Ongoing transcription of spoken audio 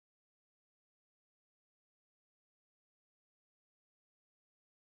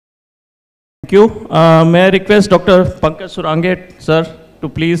Thank you. May I request Dr. Pankaj Surange, sir, to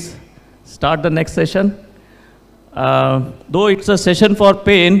please start the next session. Though it's a session for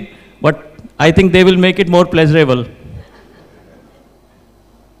pain, but I think they will make it more pleasurable.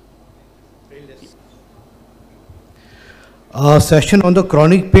 Session on the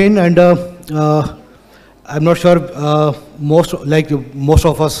chronic pain, and I'm not sure most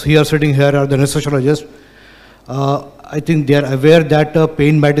of us here sitting here are the anesthesiologists. I think they are aware that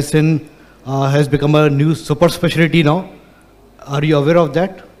pain medicine has become a new super specialty now. Are you aware of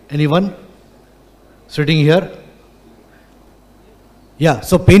that? Anyone sitting here? Yeah,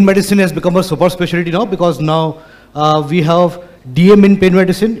 so pain medicine has become a super specialty now, because now we have DM in pain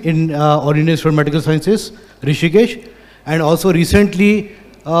medicine in All India Institute of Medical Sciences, Rishikesh, and also recently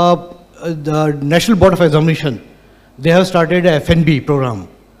the National Board of Examination, they have started a FNB program.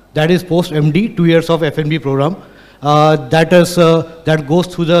 That is post-MD, 2 years of FNB program. That goes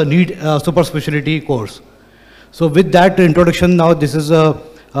through the NEET super specialty course. So with that introduction, now this is a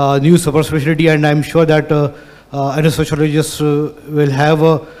new super specialty, and I'm sure that anesthesiologists will have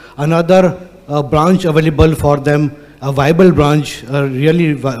another branch available for them, a viable branch, a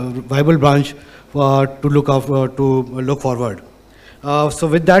really viable branch to look forward. So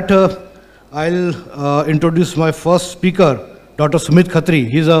with that, I'll introduce my first speaker, Dr. Sumit Khatri.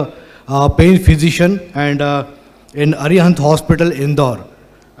 He's a pain physician and in Arihant Hospital, Indore.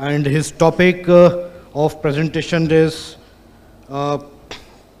 And his topic of presentation is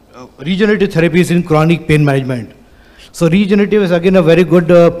regenerative therapies in chronic pain management. So regenerative is again a very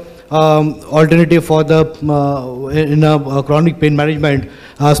good alternative for the in chronic pain management,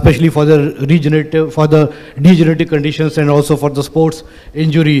 especially for the degenerative conditions, and also for the sports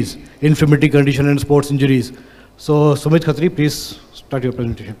injuries, infirmity condition and sports injuries. So Sumit Khatri, please start your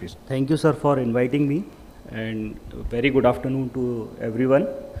presentation, please. Thank you, sir, for inviting me, and very good afternoon to everyone.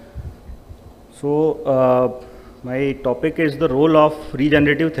 So my topic is the role of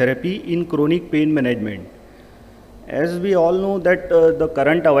regenerative therapy in chronic pain management. As we all know that the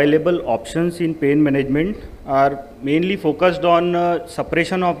current available options in pain management are mainly focused on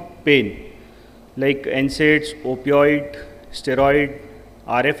suppression of pain, like NSAIDs, opioid, steroid,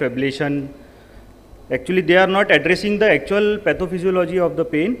 RF ablation. Actually, they are not addressing the actual pathophysiology of the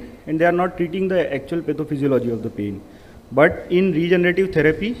pain, and they are not treating the actual pathophysiology of the pain. But in regenerative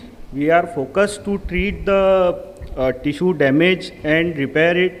therapy, we are focused to treat the tissue damage and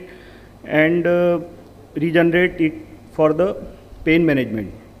repair it and regenerate it for the pain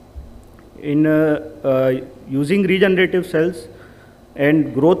management. In using regenerative cells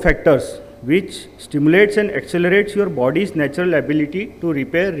and growth factors, which stimulates and accelerates your body's natural ability to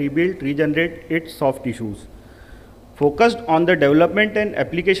repair, rebuild, regenerate its soft tissues. Focused on the development and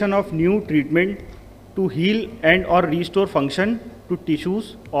application of new treatment to heal and or restore function to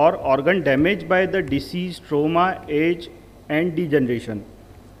tissues or organ damaged by the disease, trauma, age and degeneration.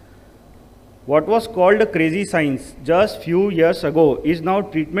 What was called a crazy science just few years ago is now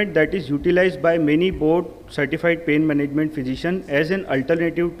treatment that is utilized by many board certified pain management physicians as an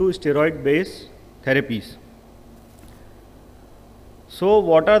alternative to steroid based therapies. So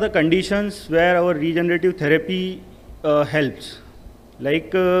what are the conditions where our regenerative therapy helps?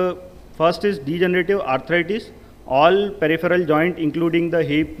 Like first is degenerative arthritis, all peripheral joint including the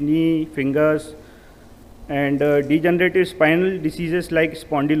hip, knee, fingers, and degenerative spinal diseases like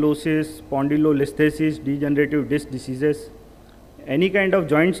spondylosis, spondylolisthesis, degenerative disc diseases, any kind of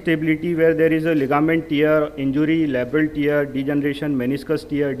joint stability where there is a ligament tear, injury, labral tear, degeneration, meniscus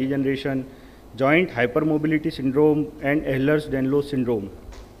tear, degeneration, joint hypermobility syndrome, and Ehlers-Danlos syndrome.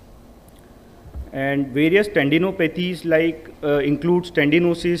 And various tendinopathies like includes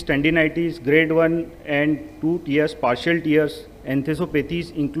tendinosis, tendinitis, grade 1 and 2 tears, partial tears.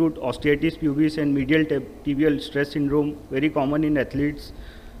 Enthesopathies include osteitis pubis and medial tibial stress syndrome, very common in athletes,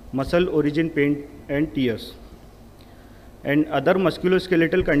 muscle origin pain and tears. And other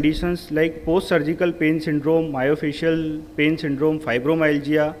musculoskeletal conditions like post-surgical pain syndrome, myofascial pain syndrome,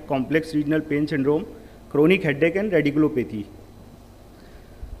 fibromyalgia, complex regional pain syndrome, chronic headache and radiculopathy.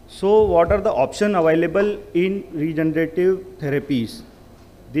 So what are the options available in regenerative therapies?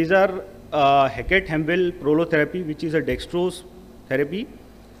 These are Hackett-Hempel prolotherapy, which is a dextrose therapy,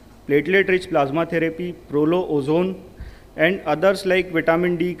 platelet-rich plasma therapy, prolo-ozone, and others like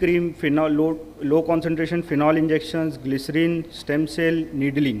vitamin D cream, phenol, low concentration phenol injections, glycerin, stem cell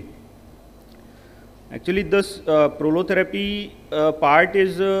needling. Actually, this prolotherapy part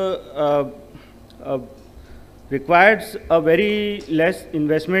is requires a very less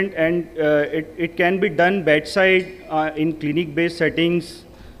investment, and it can be done bedside in clinic-based settings.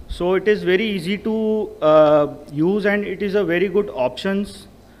 So it is very easy to use, and it is a very good options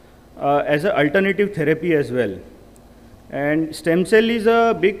as an alternative therapy as well. And stem cell is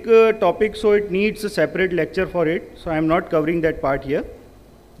a big topic, so it needs a separate lecture for it. So I am not covering that part here.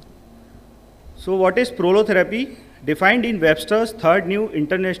 So what is prolotherapy? Defined in Webster's third new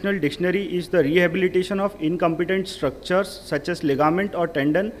international dictionary is the rehabilitation of incompetent structures such as ligament or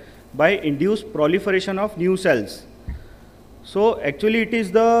tendon by induced proliferation of new cells. So actually it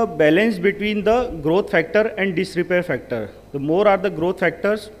is the balance between the growth factor and disrepair factor. The more are the growth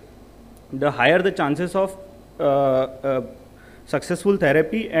factors, the higher the chances of successful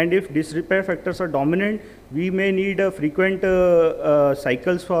therapy, and if disrepair factors are dominant, we may need frequent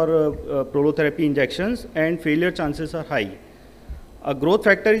cycles for prolotherapy injections, and failure chances are high. A growth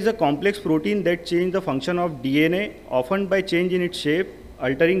factor is a complex protein that changes the function of DNA, often by change in its shape,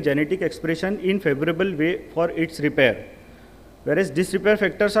 altering genetic expression in favorable way for its repair. Whereas disrepair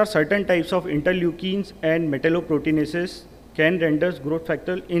factors are certain types of interleukins and metalloproteinases can render growth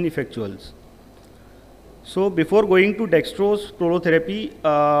factor ineffectuals. So before going to dextrose prolotherapy,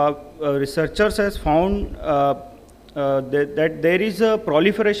 researchers has found that there is a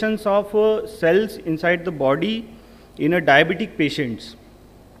proliferation of cells inside the body in a diabetic patients.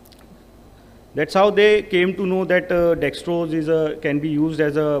 That's how they came to know that dextrose can be used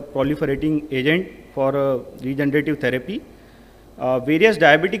as a proliferating agent for regenerative therapy. Various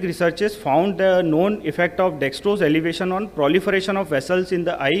diabetic researchers found the known effect of dextrose elevation on proliferation of vessels in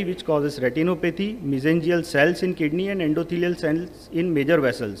the eye, which causes retinopathy, mesangial cells in kidney, and endothelial cells in major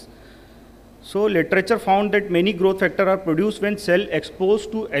vessels. So literature found that many growth factors are produced when cell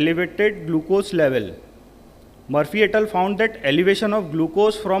exposed to elevated glucose level. Murphy et al. Found that elevation of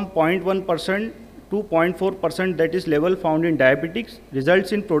glucose from 0.1% to 0.4%, that is level found in diabetics,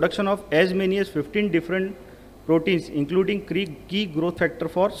 results in production of as many as 15 different proteins, including key growth factor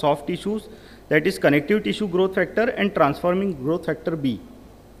for soft tissues, that is connective tissue growth factor and transforming growth factor B.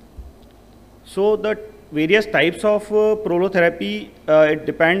 So the various types of prolotherapy, it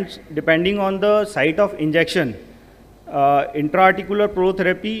depends depending on the site of injection. Intraarticular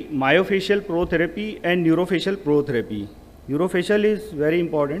prolotherapy, myofascial prolotherapy, and neurofacial prolotherapy. Neurofacial is very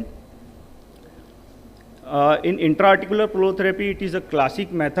important. In intraarticular prolotherapy, it is a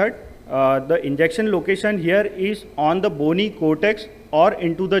classic method. The injection location here is on the bony cortex or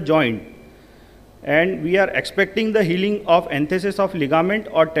into the joint, and we are expecting the healing of enthesis of ligament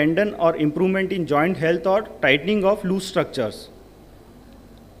or tendon, or improvement in joint health, or tightening of loose structures.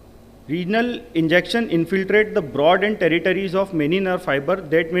 Regional injection infiltrate the broad end territories of many nerve fiber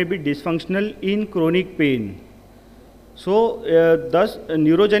that may be dysfunctional in chronic pain. So thus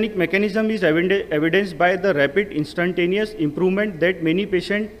neurogenic mechanism is evidenced by the rapid instantaneous improvement that many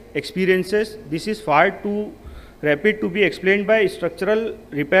patient experiences. This is far too rapid to be explained by structural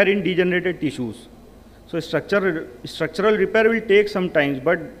repair in degenerated tissues. So structural repair will take some time,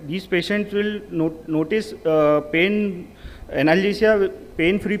 but these patients will notice pain analgesia,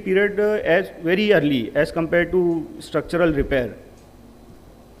 pain-free period as very early as compared to structural repair.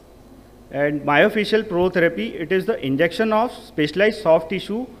 And myofascial prolotherapy, it is the injection of specialized soft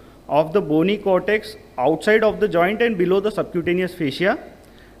tissue of the bony cortex outside of the joint and below the subcutaneous fascia,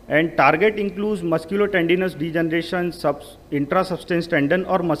 and target includes musculotendinous degeneration, intrasubstance tendon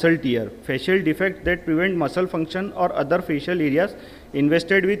or muscle tear, facial defects that prevent muscle function, or other facial areas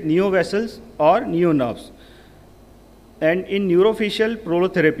invested with neovessels or neonerves. And in neurofacial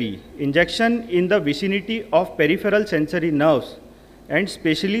prolotherapy, injection in the vicinity of peripheral sensory nerves, and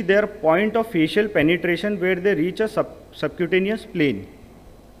especially their point of facial penetration where they reach a subcutaneous plane.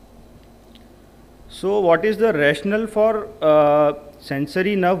 So what is the rationale for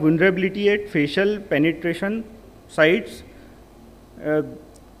sensory nerve vulnerability at facial penetration sites?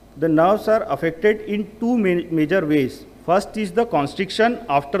 The nerves are affected in two major ways. First is the constriction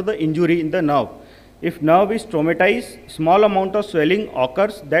after the injury in the nerve. If nerve is traumatized, small amount of swelling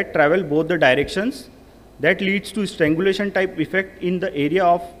occurs that travel both the directions. That leads to strangulation type effect in the area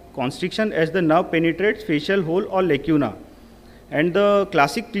of constriction as the nerve penetrates facial hole or lacuna. And the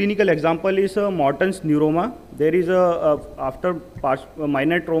classic clinical example is Morton's neuroma. There is after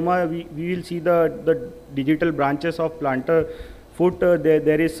minor trauma, we will see the digital branches of plantar foot.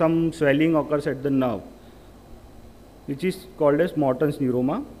 There is some swelling occurs at the nerve, which is called as Morton's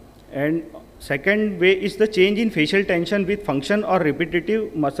neuroma. And second way is the change in facial tension with function or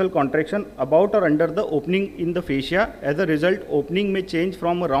repetitive muscle contraction about or under the opening in the fascia. As a result, opening may change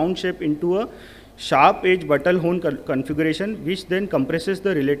from a round shape into a sharp edge buttle hone configuration, which then compresses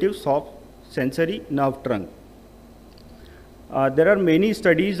the relative soft sensory nerve trunk. There are many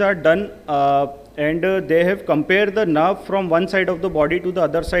studies are done and they have compared the nerve from one side of the body to the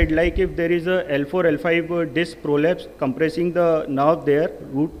other side, like if there is a L4, L5 disc prolapse compressing the nerve there,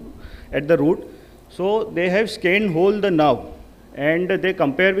 root, at the root. So they have scanned whole the nerve, and they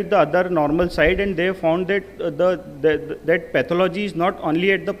compare with the other normal side, and they found that that pathology is not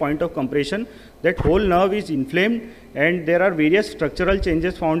only at the point of compression, that whole nerve is inflamed, and there are various structural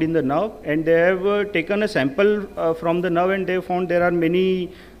changes found in the nerve, and they have taken a sample from the nerve, and they found there are many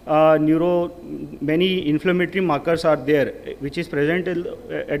many inflammatory markers are there, which is present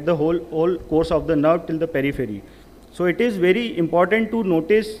at the whole course of the nerve till the periphery. So it is very important to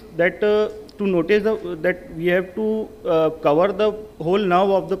notice that that we have to cover the whole nerve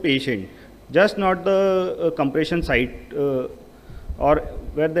of the patient, just not the compression site or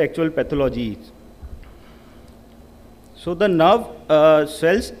where the actual pathology is. So the nerve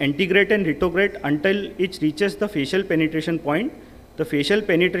cells integrate and retrograde until it reaches the facial penetration point. The facial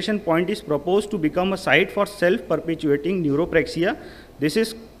penetration point is proposed to become a site for self-perpetuating neuropraxia. This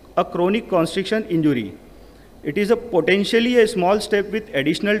is a chronic constriction injury. It is a potentially a small step with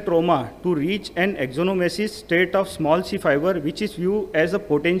additional trauma to reach an axonomesis state of small C fiber, which is viewed as a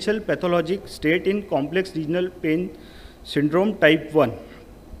potential pathologic state in complex regional pain syndrome type 1.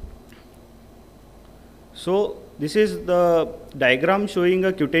 So this is the diagram showing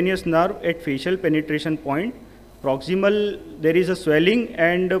a cutaneous nerve at facial penetration point. Proximal, there is a swelling,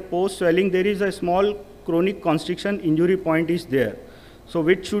 and post swelling there is a small chronic constriction injury point is there. So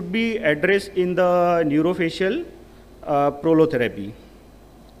which should be addressed in the neurofacial prolotherapy.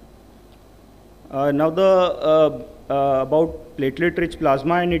 Now about platelet-rich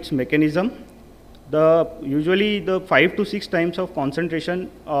plasma and its mechanism. Usually the 5 to 6 times of concentration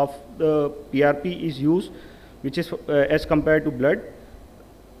of the PRP is used, which is as compared to blood.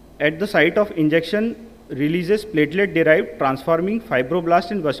 At the site of injection, releases platelet-derived transforming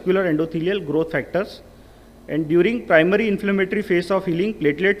fibroblast and vascular endothelial growth factors. And during primary inflammatory phase of healing,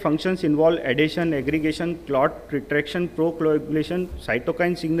 platelet functions involve adhesion, aggregation, clot, retraction, procoagulation,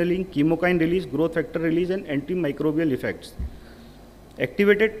 cytokine signaling, chemokine release, growth factor release, and antimicrobial effects.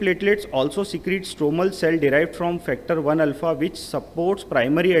 Activated platelets also secrete stromal cell derived from factor 1 alpha, which supports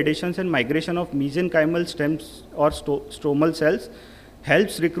primary adhesions and migration of mesenchymal stems or stromal cells,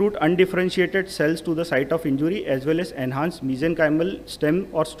 helps recruit undifferentiated cells to the site of injury, as well as enhance mesenchymal stem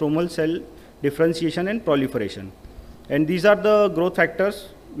or stromal cell differentiation and proliferation. And these are the growth factors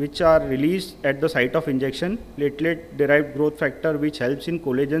which are released at the site of injection. Platelet derived growth factor, which helps in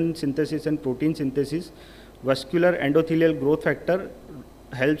collagen synthesis and protein synthesis. Vascular endothelial growth factor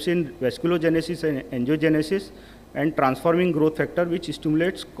helps in vasculogenesis and angiogenesis, and transforming growth factor, which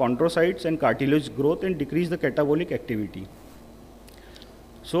stimulates chondrocytes and cartilage growth and decrease the catabolic activity.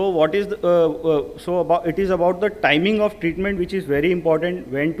 So what is it is about the timing of treatment, which is very important,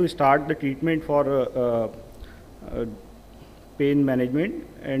 when to start the treatment for pain management.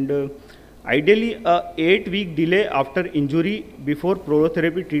 And ideally, a 8-week delay after injury before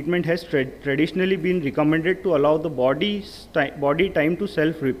prolotherapy treatment has traditionally been recommended to allow the body time to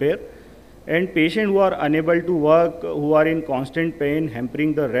self-repair. And patients who are unable to work, who are in constant pain,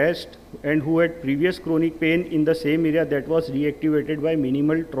 hampering the rest, and who had previous chronic pain in the same area that was reactivated by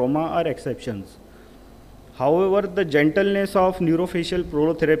minimal trauma are exceptions. However, the gentleness of neurofacial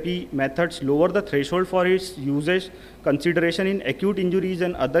prolotherapy methods lower the threshold for its usage consideration in acute injuries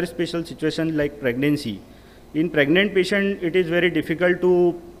and other special situations like pregnancy. In pregnant patient, it is very difficult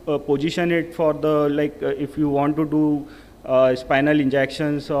to position it for the, if you want to do spinal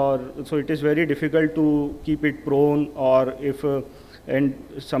injections, or so it is very difficult to keep it prone, or if and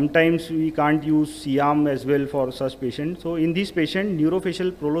sometimes we can't use C-arm as well for such patients. So in this patient,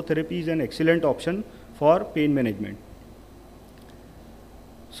 neurofacial prolotherapy is an excellent option for pain management.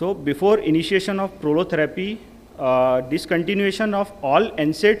 So before initiation of prolotherapy, discontinuation of all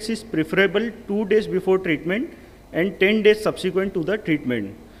NSAIDs is preferable 2 days before treatment and 10 days subsequent to the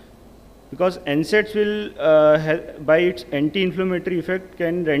treatment, because NSAIDs will, by its anti-inflammatory effect,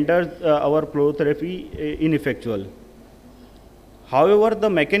 can render our prolotherapy ineffectual. However, the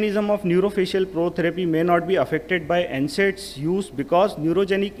mechanism of neurofacial prolotherapy may not be affected by NSAIDs use, because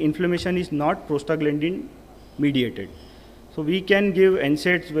neurogenic inflammation is not prostaglandin mediated. So we can give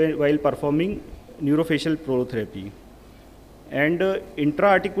NSAIDs while performing neurofacial prolotherapy. And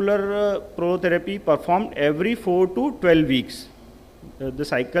intra-articular prolotherapy performed every 4 to 12 weeks. The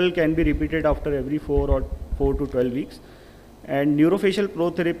cycle can be repeated after every 4 to 12 weeks. And neurofacial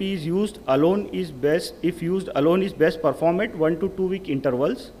prolotherapy is used alone is best, if used alone is best performed at 1 to 2 week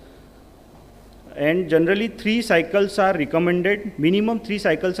intervals. And generally 3 cycles are recommended, minimum 3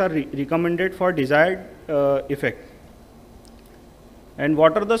 cycles are recommended for desired effect. And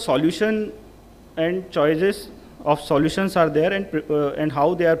what are the solution and choices of solutions are there, and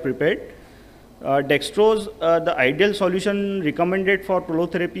how they are prepared. Dextrose, the ideal solution recommended for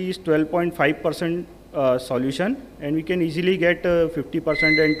prolotherapy is 12.5% solution, and we can easily get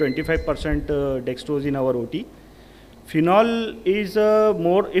 50% and 25% dextrose in our OT. Phenol is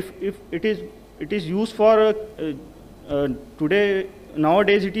more, if it is used for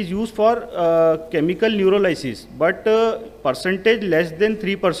nowadays it is used for chemical neurolysis, but percentage less than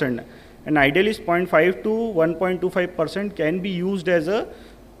 3%, and ideally 0.5 to 1.25% can be used as a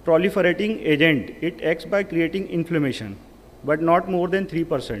proliferating agent. It acts by creating inflammation, but not more than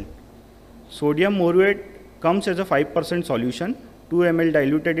 3%. Sodium morate comes as a 5% solution. 2 ml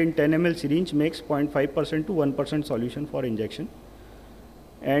diluted in 10 ml syringe makes 0.5% to 1% solution for injection.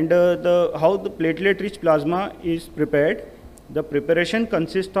 And how the platelet-rich plasma is prepared. The preparation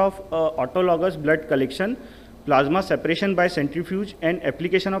consists of autologous blood collection, plasma separation by centrifuge, and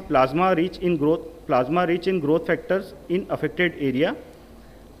application of plasma rich in growth factors in affected area.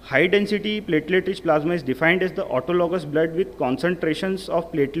 High density platelet-rich plasma is defined as the autologous blood with concentrations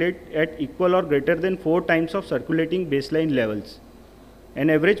of platelet at equal or greater than 4 times of circulating baseline levels. An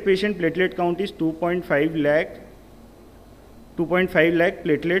average patient platelet count is 2.5 lakh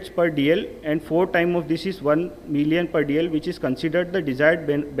platelets per DL, and 4 times of this is 1 million per DL, which is considered the desired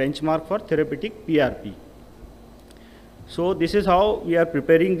benchmark for therapeutic PRP. So this is how we are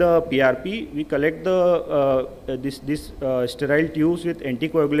preparing the PRP. We collect the sterile tubes with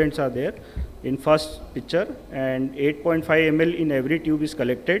anticoagulants are there in first picture, and 8.5 ml in every tube is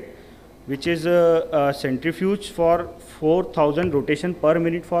collected, which is a centrifuge for 4,000 rotation per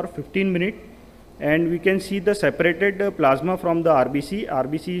minute for 15 minutes. And we can see the separated plasma from the RBC.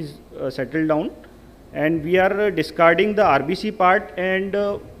 RBC is settled down, and we are discarding the RBC part and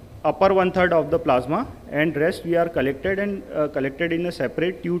upper 1/3 of the plasma, and rest we are collected in a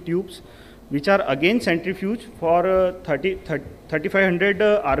separate tubes, which are again centrifuge for 3500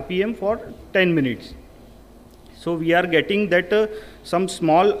 RPM for 10 minutes. So we are getting that some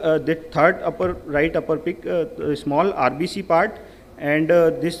small, the third right upper peak, small RBC part, and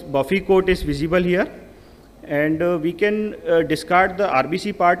this buffy coat is visible here, and we can discard the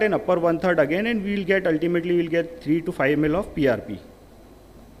RBC part and upper 1/3 again, and ultimately we'll get 3 to 5 ml of PRP.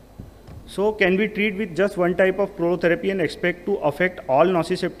 So can we treat with just one type of prolotherapy and expect to affect all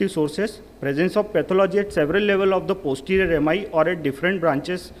nociceptive sources? Presence of pathology at several levels of the posterior MI or at different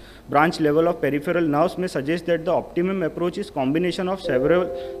branch level of peripheral nerves may suggest that the optimum approach is combination of several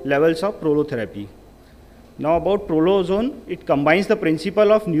levels of prolotherapy. Now about prolozone, it combines the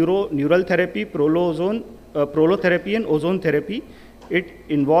principle of neural therapy, prolotherapy and ozone therapy. It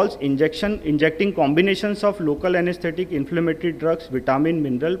involves injecting combinations of local anesthetic, inflammatory drugs, vitamin,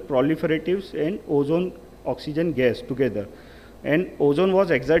 mineral, proliferatives, and ozone oxygen gas together. And ozone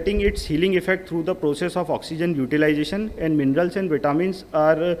was exerting its healing effect through the process of oxygen utilization, and minerals and vitamins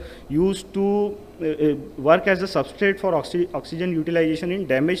are used to work as a substrate for oxygen utilization in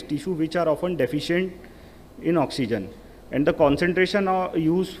damaged tissue which are often deficient in oxygen. And the concentration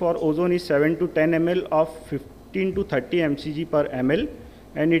used for ozone is 7 to 10 ml of 15 to 30 mcg per ml,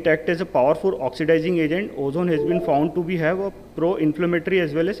 and it acts as a powerful oxidizing agent. Ozone has been found to have a pro-inflammatory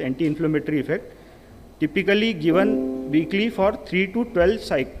as well as anti-inflammatory effect, typically given weekly for 3 to 12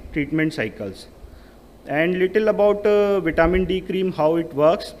 treatment cycles. And little about vitamin D cream, how it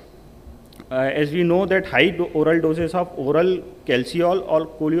works. As we know that high oral doses of oral calciol or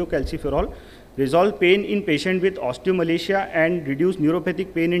cholecalciferol resolve pain in patient with osteomalacia and reduce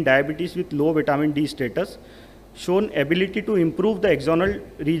neuropathic pain in diabetes with low vitamin D status. Shown ability to improve the axonal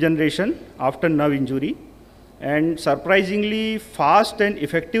regeneration after nerve injury, and surprisingly fast and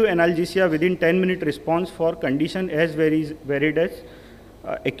effective analgesia within 10-minute response for condition as varied as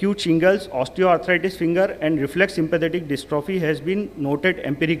acute shingles, osteoarthritis finger, and reflex sympathetic dystrophy has been noted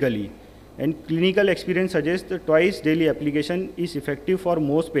empirically, and clinical experience suggests that twice daily application is effective for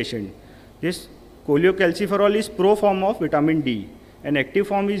most patients. This cholecalciferol is pro form of vitamin D, and active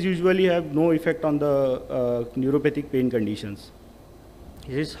form is usually have no effect on the neuropathic pain conditions.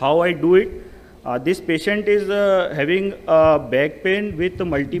 This is how I do it. This patient is having back pain with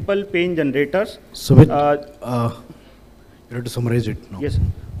multiple pain generators. So with, you have to summarize it now. Yes,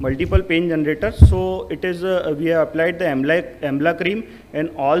 multiple pain generators. So it is, we have applied the Amla cream, and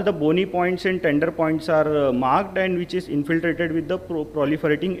all the bony points and tender points are marked, and which is infiltrated with the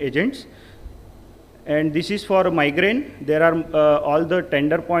proliferating agents. And this is for migraine. There are all the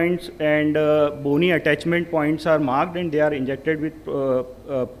tender points and bony attachment points are marked, and they are injected with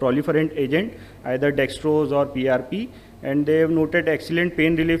proliferant agent, either dextrose or PRP, and they have noted excellent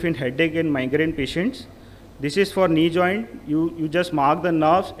pain relief in headache and migraine patients. This is for knee joint. You just mark the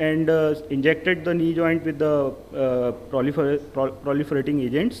nerves and injected the knee joint with the proliferating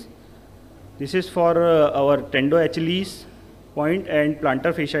agents. This is for our tendo Achilles point and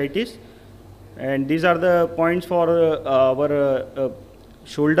plantar fasciitis. And these are the points for our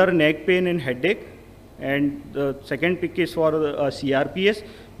shoulder, neck pain and headache. And the second pick is for CRPS.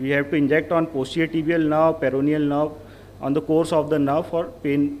 We have to inject on posterior tibial nerve, peroneal nerve on the course of the nerve for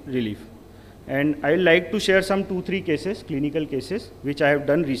pain relief. And I would like to share some 2-3 cases, clinical cases, which I have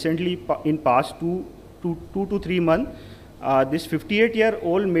done recently in past 2 to 3 months. This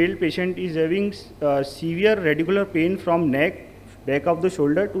 58-year-old male patient is having severe radicular pain from neck, back of the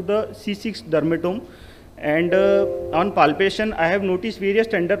shoulder to the C6 dermatome. And on palpation, I have noticed various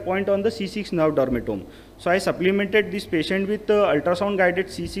tender point on the C6 nerve dermatome. So I supplemented this patient with ultrasound guided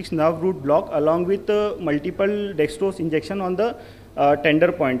C6 nerve root block along with multiple dextrose injection on the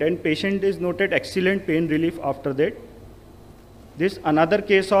tender point, and patient is noted excellent pain relief after that. This another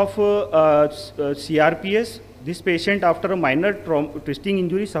case of CRPS. This patient, after a minor twisting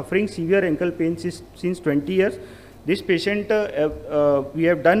injury, suffering severe ankle pain since 20 years. This patient, we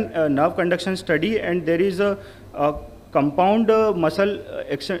have done a nerve conduction study, and there is a compound muscle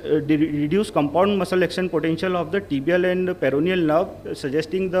action, reduced compound muscle action potential of the tibial and peroneal nerve,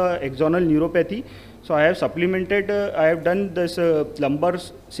 suggesting the axonal neuropathy. So I have supplemented, I have done this lumbar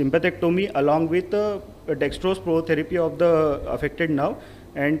sympathectomy along with dextrose protherapy of the affected nerve,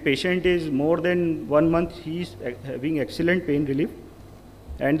 and patient is more than 1 month, he is having excellent pain relief.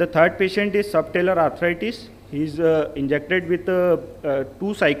 And the third patient is subtalar arthritis. He is injected with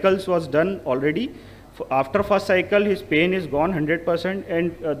 2 cycles was done already. After first cycle, his pain is gone 100%,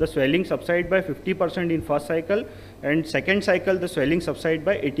 and the swelling subside by 50% in first cycle, and second cycle the swelling subside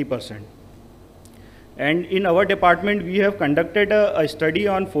by 80%. And in our department, we have conducted a study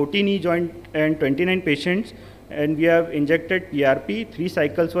on 14 knee joint and 29 patients, and we have injected PRP. 3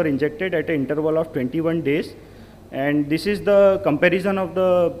 cycles were injected at an interval of 21 days. And this is the comparison of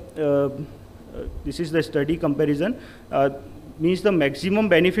the, this is the study comparison. Means the maximum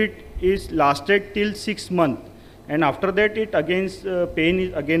benefit is lasted till 6 months, and after that it again pain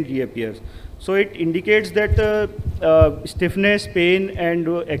is again reappears. So it indicates that stiffness, pain and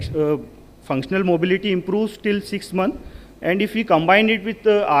functional mobility improves till 6 months, and if we combine it with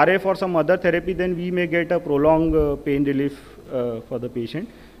RF or some other therapy, then we may get a prolonged pain relief for the patient.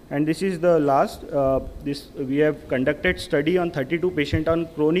 And this is the last, this we have conducted study on 32 patients on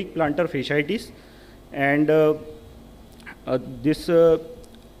chronic plantar fasciitis, and this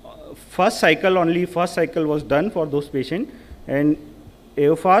first cycle was done for those patients, and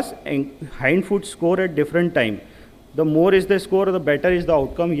AOFAS and hind foot score at different time. The more is the score, the better is the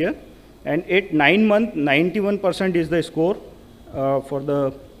outcome here. And at 9 months, 91% is the score for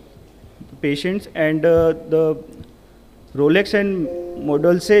the patients, and the Rolex and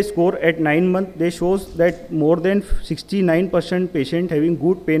Modulse score at 9 months, they shows that more than 69% patient having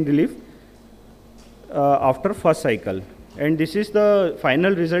good pain relief after first cycle. And this is the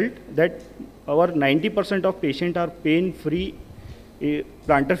final result, that our 90% of patients are pain free,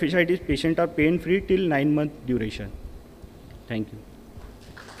 plantar fasciitis patients are pain free till 9 month duration. Thank you.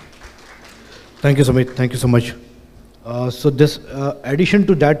 Thank you, Sumit. Thank you so much. So this addition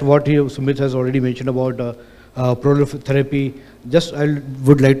to that, what Sumit has already mentioned about prolotherapy, just I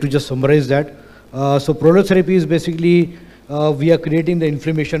would like to just summarize that. So prolotherapy is basically we are creating the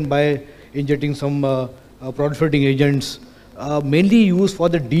inflammation by injecting some proliferating agents, mainly used for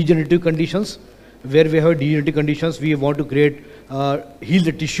the degenerative conditions. Where we have degenerative conditions, we want to create heal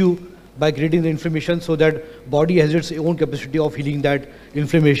the tissue by creating the inflammation, so that body has its own capacity of healing that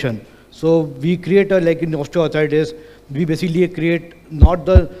inflammation. So we create like in osteoarthritis, we basically create not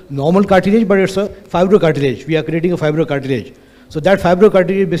the normal cartilage, but it's a fibrocartilage. We are creating a fibrocartilage. So that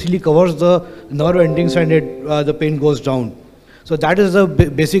fibrocartilage basically covers the nerve endings, and the pain goes down. So that is the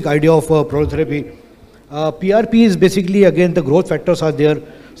basic idea of prolotherapy. PRP is basically, again, the growth factors are there.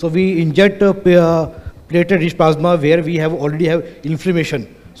 So we inject platelet-rich plasma where we already have inflammation.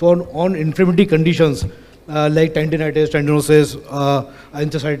 So on inflammatory conditions like tendinitis, tendinosis,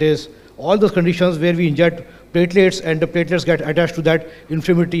 enthesitis, all those conditions where we inject platelets, and the platelets get attached to that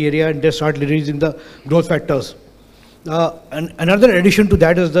inflammatory area, and they start releasing the growth factors. And another addition to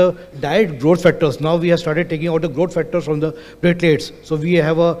that is the diet growth factors. Now we have started taking out the growth factors from the platelets. So we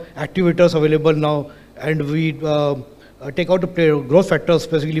have activators available now, and we take out the growth factors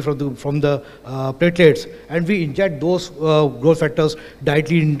specifically from the platelets, and we inject those growth factors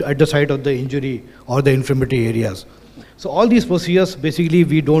directly at the site of the injury or the inflammatory areas. So all these procedures, basically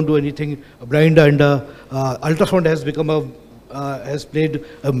we don't do anything blind, and ultrasound has become has played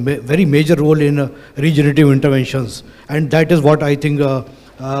a very major role in regenerative interventions, and that is what I think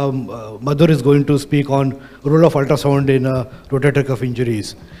Madhur is going to speak on role of ultrasound in rotator cuff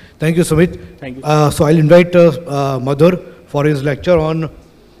injuries. Thank you, Sumit. Thank you. So I'll invite Madhur for his lecture on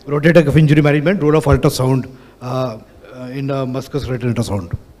rotator cuff injury management, role of ultrasound in musculoskeletal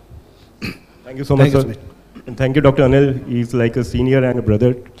ultrasound. Thank you so much, Thank you, sir. And thank you, Dr. Anil. He's like a senior and a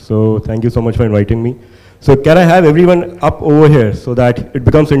brother. So thank you so much for inviting me. So can I have everyone up over here so that it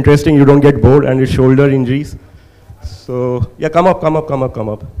becomes interesting, you don't get bored and it's shoulder injuries. So yeah, come up. I'm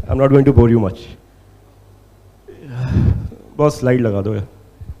not going to bore you much. Boss, slide laga do.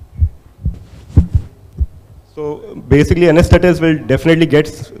 So basically anesthetists will definitely get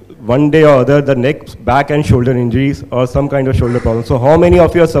one day or other the neck, back and shoulder injuries or some kind of shoulder problem. So how many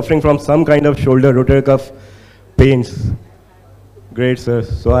of you are suffering from some kind of shoulder rotator cuff pains? Great, sir.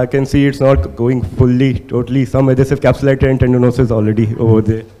 So I can see it's not going fully, totally. Some adhesive capsulated and tendinosis already over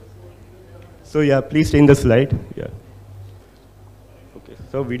there. So yeah, please change the slide. Yeah. Okay.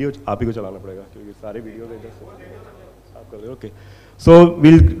 So video आप ही को चलाना पड़ेगा क्योंकि सारे videos इधर से आप कर रहे हो. Okay. So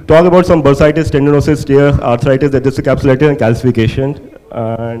we'll talk about some bursitis, tendinosis, tear, arthritis, adhesive capsulated and calcification.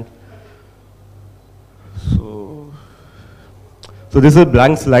 And so this is a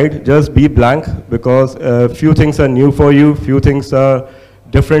blank slide. Just be blank because few things are new for you, few things are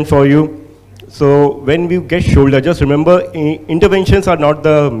different for you. So when we get shoulder, just remember interventions are not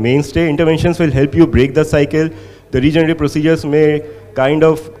the mainstay. Interventions will help you break the cycle. The regenerative procedures may kind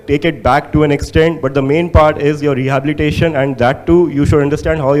of take it back to an extent, but the main part is your rehabilitation, and that too you should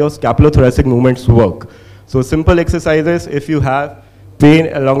understand how your scapulothoracic movements work. So simple exercises, if you have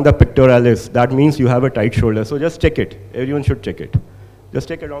pain along the pectoralis, that means you have a tight shoulder. So just check it. Everyone should check it. Just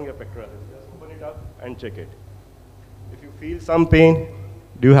check along your pectoralis. Just open it up and check it. If you feel some pain,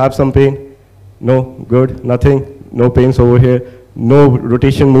 do you have some pain? No, good, nothing, no pains over here, no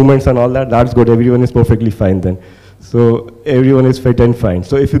rotation movements and all that, that's good, everyone is perfectly fine then. So everyone is fit and fine.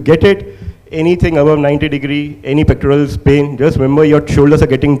 So if you get it, anything above 90 degree, any pectoral pain, just remember your shoulders are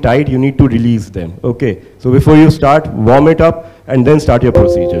getting tight, you need to release them, okay? So before you start, warm it up and then start your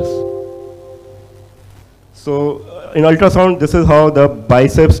procedures. So in ultrasound, this is how the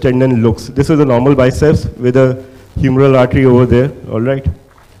biceps tendon looks. This is a normal biceps with a humeral artery over there, all right?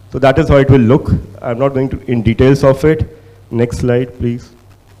 So that is how it will look. I'm not going to in details of it. Next slide, please.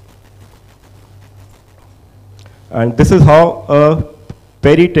 And this is how a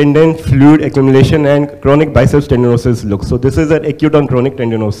peritendon fluid accumulation and chronic biceps tendinosis looks. So this is an acute on chronic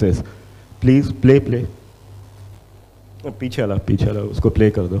tendinosis. Please play. पीछे वाला उसको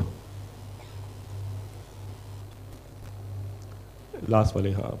play कर दो. Last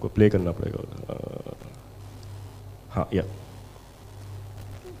वाले हाँ आपको play करना पड़ेगा. हाँ yeah.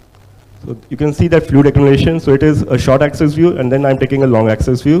 So you can see that fluid accumulation. So it is a short axis view, and then I'm taking a long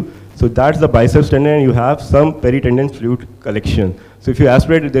axis view. So that's the biceps tendon, and you have some peritendon fluid collection. So if you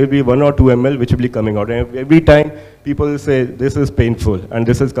aspirate, there will be 1 or 2 ml which will be coming out. And every time people will say, this is painful, and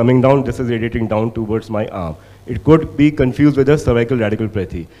this is coming down, this is radiating down towards my arm. It could be confused with a cervical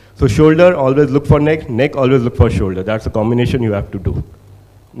radiculopathy. So shoulder, always look for neck, neck, always look for shoulder. That's a combination you have to do.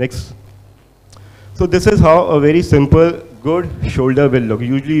 Next. So this is how a very simple, good shoulder will look.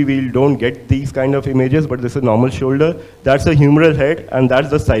 Usually we don't get these kind of images, but this is a normal shoulder. That's a humeral head, and that's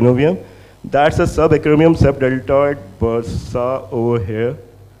the synovium. That's a subacromium subdeltoid bursa over here.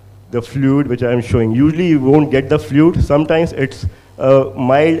 The fluid which I am showing. Usually you won't get the fluid. Sometimes it's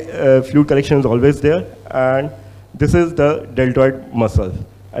mild fluid collection is always there. And this is the deltoid muscle.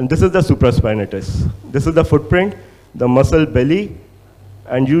 And this is the supraspinatus. This is the footprint, the muscle belly.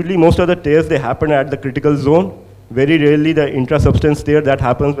 And usually most of the tears, they happen at the critical zone. Very rarely the intrasubstance tear that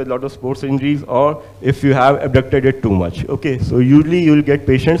happens with a lot of sports injuries, or if you have abducted it too much. Okay, so usually you'll get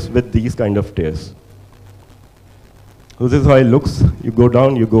patients with these kind of tears. So this is how it looks. You go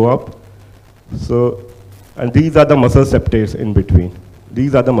down, you go up. So, and these are the muscle septae in between.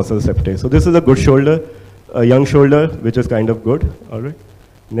 These are the muscle septae. So this is a good shoulder, a young shoulder, which is kind of good. All right,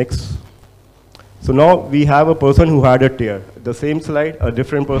 next. So now we have a person who had a tear. The same slide, a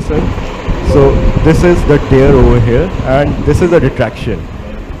different person. So this is the tear over here, and this is the retraction.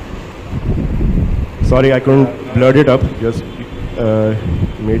 Sorry, I couldn't blur it up, just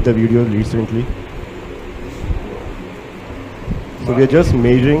made the video recently. So we are just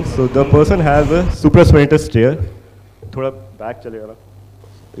measuring. So the person has a supraspinatus tear. Thoda back chalega na,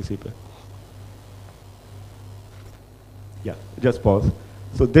 isi pe. Yeah, just pause.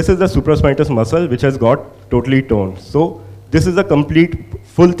 So this is the supraspinatus muscle which has got totally torn. So this is a complete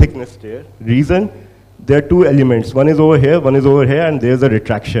full thickness tear. Reason, there are 2 elements. One is over here, and there's a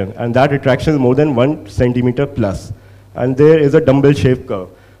retraction. And that retraction is more than 1 centimeter plus. And there is a dumbbell shaped curve.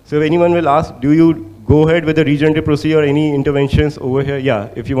 So if anyone will ask, do you go ahead with the regenerative procedure, any interventions over here, yeah,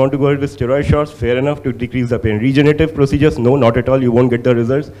 if you want to go ahead with steroid shots, fair enough to decrease the pain. Regenerative procedures, no, not at all, you won't get the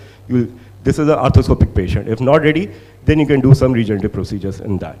results. This is an arthroscopic patient. If not ready, then you can do some regenerative procedures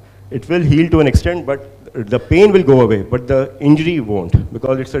in that. It will heal to an extent, but the pain will go away, but the injury won't,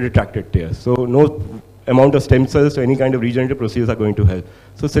 because it's a retracted tear. So no amount of stem cells or any kind of regenerative procedures are going to help.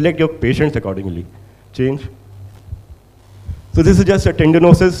 So select your patients accordingly. Change. So this is just a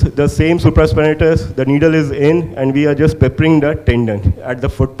tendinosis, the same supraspinatus, the needle is in, and we are just peppering the tendon at the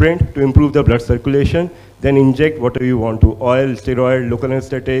footprint to improve the blood circulation, then inject whatever you want to, oil, steroid, local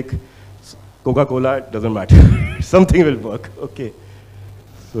anesthetic, Coca-Cola, doesn't matter. Something will work, okay.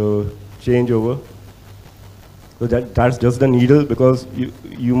 So change over. So that's just the needle, because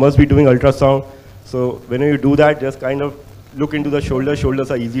you must be doing ultrasound. So when you do that, just kind of look into the shoulder.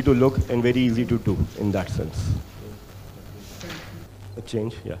 Shoulders are easy to look and very easy to do in that sense. A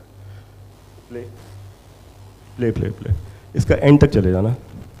change, yeah. Play. इसका end तक चले जाना.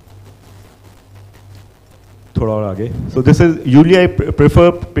 थोड़ा और आगे. So this is, usually I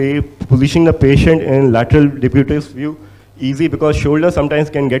prefer positioning the patient in lateral deputus view. Easy, because shoulders sometimes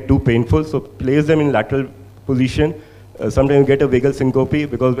can get too painful. So place them in lateral position. Sometimes you get a vagal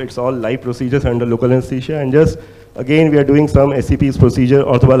syncope because it's all live procedures under local anesthesia. And just, again, we are doing some SCP's procedure,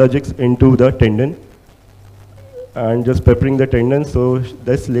 orthobiologics into the tendon. And just peppering the tendon. So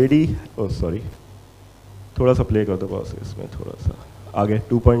this lady, oh sorry, थोड़ा सा play कर दो बस इसमें थोड़ा सा आगे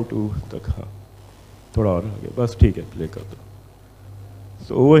 2.2 तक हाँ थोड़ा और आगे बस ठीक है play कर दो.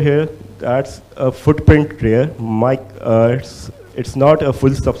 So over here, that's a footprint tear. It's not a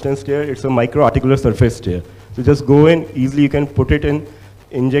full substance tear, it's a microarticular surface tear. So just go in, easily you can put it in,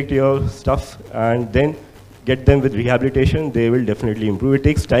 inject your stuff, and then get them with rehabilitation. They will definitely improve. It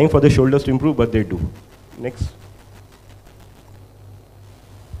takes time for the shoulders to improve, but they do. Next.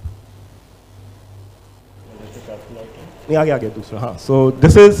 So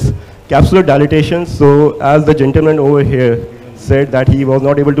this is capsular dilatation. So as the gentleman over here said that he was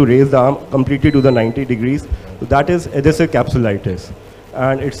not able to raise the arm completely to the 90 degrees, so that is adhesive capsulitis.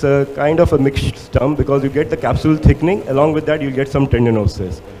 And it's a kind of a mixed term because you get the capsule thickening, along with that you get some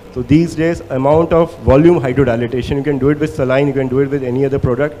tendinosis. So these days, amount of volume hydrodilatation, you can do it with saline, you can do it with any other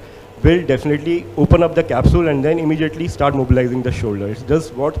product, will definitely open up the capsule and then immediately start mobilizing the shoulder. It's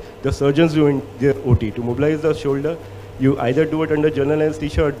just what the surgeons do in their OT. To mobilize the shoulder, you either do it under general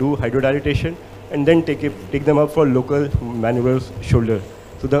anesthesia or do hydrodilatation, and then take them up for local maneuvers shoulder.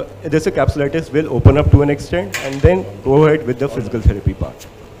 So the adhesive capsulitis will open up to an extent, and then go ahead with the physical therapy part.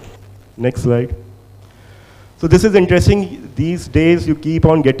 Next slide. So this is interesting. These days you keep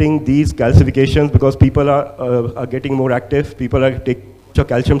on getting these calcifications because people are getting more active. People are taking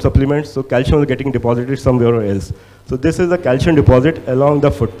calcium supplements, so calcium is getting deposited somewhere else. So this is a calcium deposit along the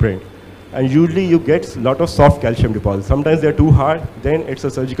footprint. And usually you get a lot of soft calcium deposits. Sometimes they're too hard, then it's a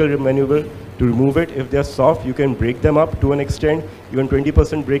surgical maneuver to remove it. If they're soft, you can break them up to an extent, even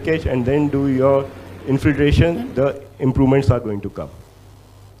 20% breakage, and then do your infiltration. The improvements are going to come.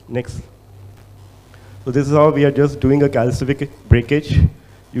 Next. So this is how we are just doing a calcific breakage.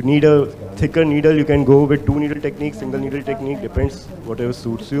 You need a thicker needle. You can go with 2 needle technique, single needle technique, depends, whatever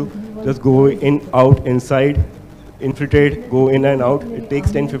suits you. Just go in, out, inside, infiltrate, go in and out. It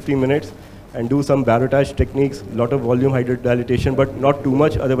takes 10-15 minutes, and do some barotage techniques, lot of volume hydrodilatation, but not too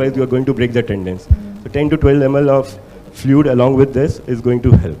much, otherwise you are going to break the tendons. So 10 to 12 ml of fluid along with this is going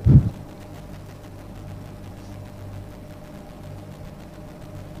to help.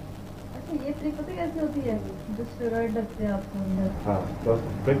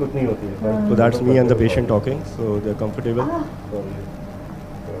 So that's me and the patient talking, so they're comfortable.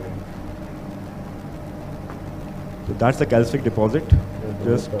 So that's the calcific deposit,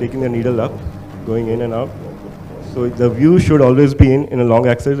 just taking the needle up, going in and out. So the view should always be in a long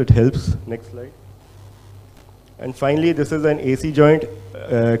axis, it helps. Next slide. And finally, this is an AC joint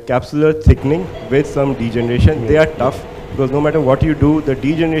capsular thickening with some degeneration. They are tough because no matter what you do, the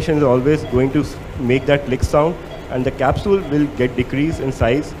degeneration is always going to make that click sound, and the capsule will get decreased in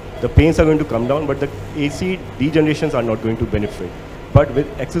size. The pains are going to come down, but the AC degenerations are not going to benefit. But with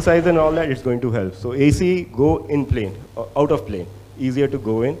exercise and all that, it's going to help. So AC, go in plane, out of plane. Easier to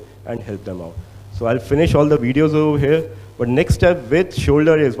go in and help them out. So I'll finish all the videos over here. But next step with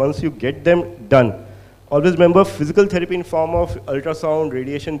shoulder is, once you get them done, always remember physical therapy in form of ultrasound,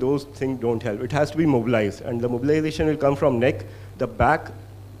 radiation, those things don't help. It has to be mobilized. And the mobilization will come from neck, the back,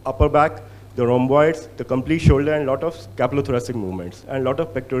 upper back, the rhomboids, the complete shoulder, and a lot of scapulothoracic movements, and a lot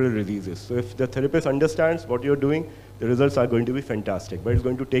of pectoral releases. So if the therapist understands what you're doing, the results are going to be fantastic. But it's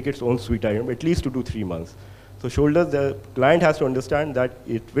going to take its own sweet time, at least 2 to 3 months. So shoulders, the client has to understand that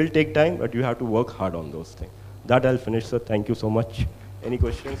it will take time, but you have to work hard on those things. That I'll finish, sir. Thank you so much. Any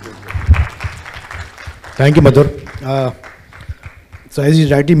questions? Thank you, Madhur. So as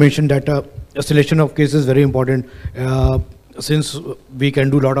you rightly mentioned that a selection of cases is very important since we can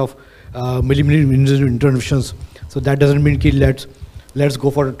do a lot of millimeter interventions. So that doesn't mean ki let's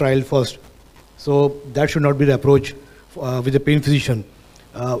go for a trial first. So that should not be the approach with the pain physician.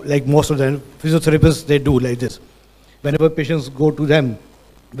 Like most of the physiotherapists, they do like this. Whenever patients go to them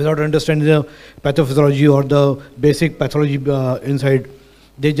without understanding the pathophysiology or the basic pathology inside,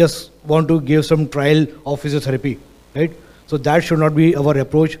 they just want to give some trial of physiotherapy, right? So that should not be our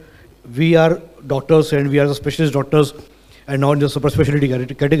approach. We are doctors and we are the specialist doctors and not in the super specialty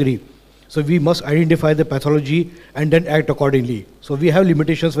category. So we must identify the pathology and then act accordingly. So we have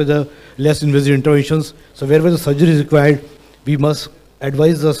limitations with the less invasive interventions. So wherever the surgery is required, we must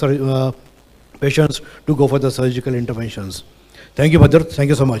advise the patients to go for the surgical interventions. Thank you, Madhur. Thank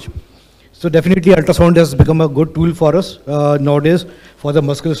you so much. So definitely ultrasound has become a good tool for us nowadays for the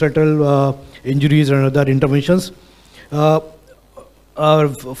musculoskeletal injuries and other interventions.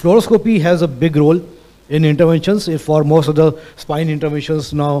 Fluoroscopy has a big role in interventions for most of the spine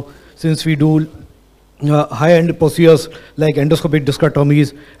interventions now, since we do high-end procedures like endoscopic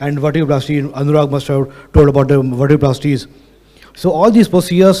discotomies and vertebroplasty. Anurag must have told about the vertebroplasties. So all these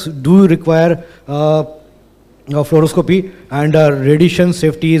procedures do require fluoroscopy, and radiation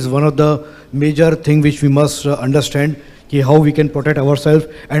safety is one of the major things which we must understand, how we can protect ourselves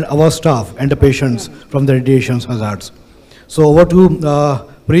and our staff and the patients from the radiation hazards. So over to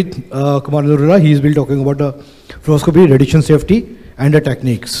Preet Kumar Nurula. He will be talking about the fluoroscopy, radiation safety and the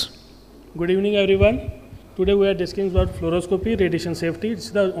techniques. Good evening, everyone. Today we are discussing about fluoroscopy, radiation safety. It's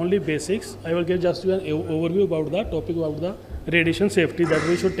the only basics. I will give just an overview about the topic about the radiation safety that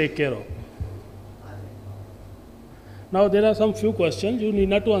we should take care of. Now there are some few questions. You need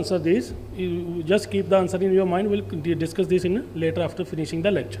not to answer these. You just keep the answer in your mind. We'll discuss this later after finishing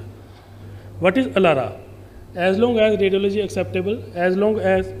the lecture. What is ALARA? As long as radiology acceptable, as long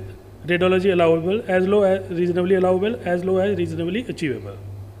as radiology allowable, as low as reasonably allowable, as low as reasonably achievable.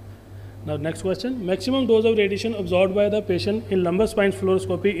 Now next question. Maximum dose of radiation absorbed by the patient in lumbar spine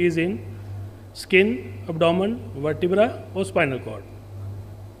fluoroscopy is in skin, abdomen, vertebra or spinal cord.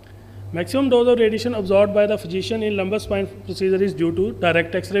 Maximum dose of radiation absorbed by the physician in lumbar spine procedure is due to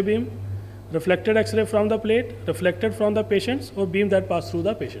direct X-ray beam, reflected X-ray from the plate, reflected from the patients or beam that pass through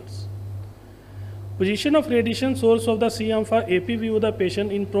the patients. Position of radiation source of the C-arm for AP view of the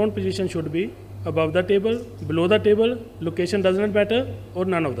patient in prone position should be above the table, below the table, location does not matter, or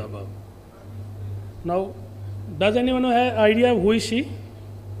none of the above. Now, does anyone have idea who is she?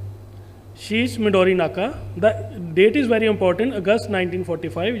 She is Midori Naka. The date is very important, August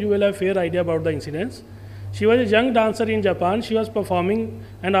 1945. You will have a fair idea about the incidents. She was a young dancer in Japan. She was performing,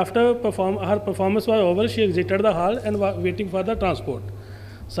 and after her performance was over, she exited the hall and was waiting for the transport.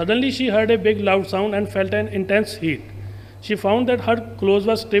 Suddenly, she heard a big loud sound and felt an intense heat. She found that her clothes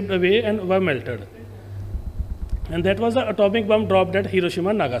were stripped away and were melted. And that was the atomic bomb dropped at Hiroshima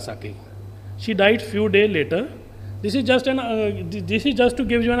and Nagasaki. She died few days later. This is just to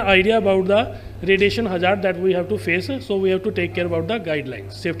give you an idea about the radiation hazard that we have to face. So we have to take care about the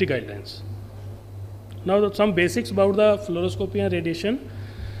guidelines, safety guidelines. Now some basics about the fluoroscopy and radiation.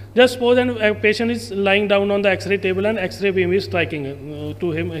 Just suppose a patient is lying down on the X-ray table and X-ray beam is striking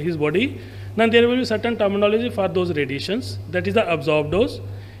to his body. Then there will be certain terminology for those radiations. That is the absorbed dose.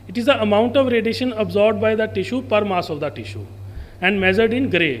 It is the amount of radiation absorbed by the tissue per mass of the tissue and measured in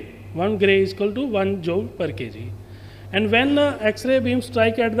gray. 1 gray is equal to 1 joule per kg. And when the X-ray beam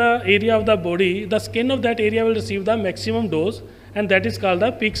strike at the area of the body, the skin of that area will receive the maximum dose, and that is called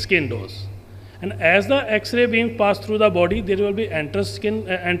the peak skin dose. And as the X-ray beam pass through the body, there will be enter skin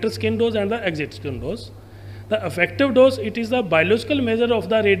dose and the exit skin dose. The effective dose, it is the biological measure of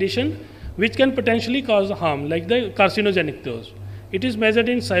the radiation which can potentially cause harm, like the carcinogenic dose. It is measured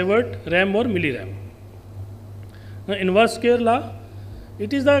in sievert, rem or millirem. Now, inverse square law,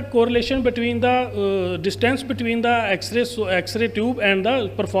 it is the correlation between the distance between the X-ray tube and the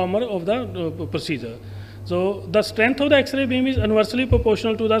performer of the procedure. So the strength of the X-ray beam is inversely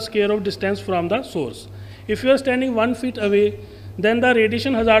proportional to the square of distance from the source. If you are standing 1 feet away, then the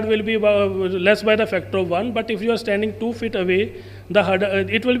radiation hazard will be less by the factor of 1. But if you are standing 2 feet away,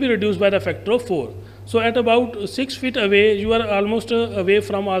 it will be reduced by the factor of 4. So at about 6 feet away, you are almost away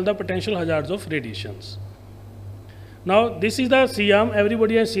from all the potential hazards of radiations. Now this is the C-arm.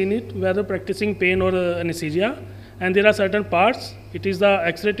 Everybody has seen it, whether practicing pain or anesthesia. And there are certain parts. It is the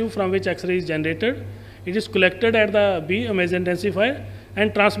X-ray tube from which X-ray is generated. It is collected at the B, image intensifier,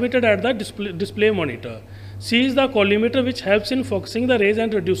 and transmitted at the display monitor. C is the collimator, which helps in focusing the rays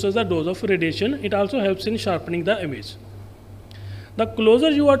and reduces the dose of radiation. It also helps in sharpening the image. The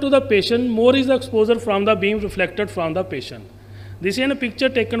closer you are to the patient, more is the exposure from the beam reflected from the patient. This is a picture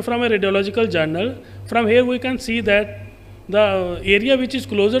taken from a radiological journal. From here we can see that the area which is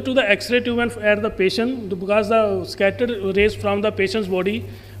closer to the X-ray tube and at the patient, because the scattered rays from the patient's body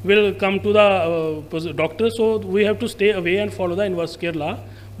will come to the doctor, so we have to stay away and follow the inverse square law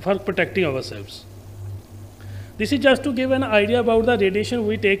for protecting ourselves. This is just to give an idea about the radiation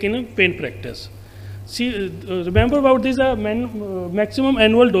we take in pain practice. See, remember about these maximum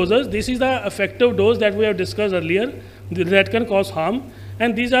annual doses. This is the effective dose that we have discussed earlier that can cause harm.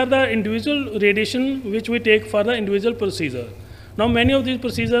 And these are the individual radiation which we take for the individual procedure. Now, many of these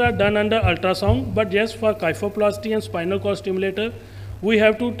procedures are done under ultrasound, but yes, for kyphoplasty and spinal cord stimulator, we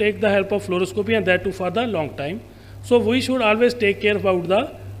have to take the help of fluoroscopy, and that too for the long time. So, we should always take care about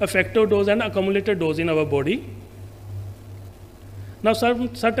the effective dose and accumulated dose in our body. Now,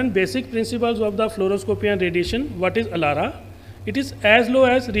 certain basic principles of the fluoroscopy and radiation. What is ALARA? It is as low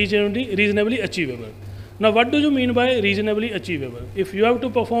as reasonably achievable. Now, what do you mean by reasonably achievable? If you have to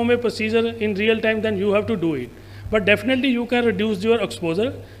perform a procedure in real time, then you have to do it. But definitely you can reduce your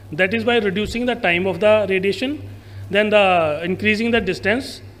exposure. That is by reducing the time of the radiation, then increasing the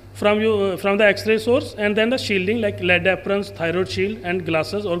distance from the X-ray source, and then the shielding like lead aprons, thyroid shield, and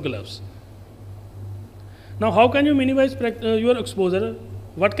glasses or gloves. Now, how can you minimize your exposure?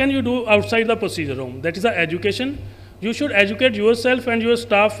 What can you do outside the procedure room? That is the education. You should educate yourself and your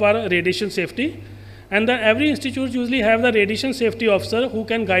staff for radiation safety. And then every institute usually have the radiation safety officer who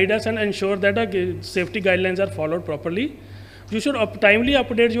can guide us and ensure that the safety guidelines are followed properly. You should timely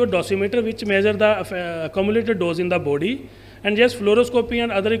update your dosimeter, which measure the accumulated dose in the body. And yes, fluoroscopy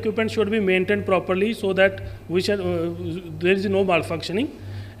and other equipment should be maintained properly so that there is no malfunctioning.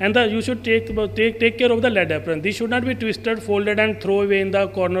 And you should take care of the lead apron. These should not be twisted, folded, and throw away in the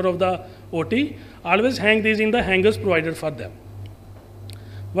corner of the OT. Always hang these in the hangers provided for them.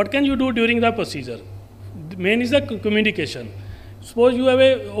 What can you do during the procedure? The main is the communication. Suppose you have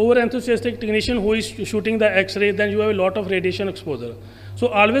a over-enthusiastic technician who is shooting the X-ray, then you have a lot of radiation exposure. So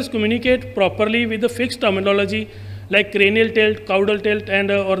always communicate properly with the fixed terminology like cranial tilt, caudal tilt, and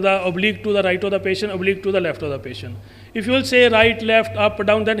or the oblique to the right of the patient, oblique to the left of the patient. If you will say right, left, up,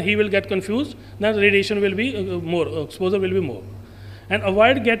 down, then he will get confused. Then radiation will be more, exposure will be more. And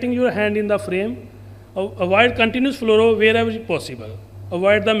avoid getting your hand in the frame. Avoid continuous fluoro wherever possible.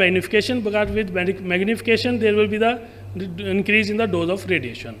 Avoid the magnification, because with magnification there will be the increase in the dose of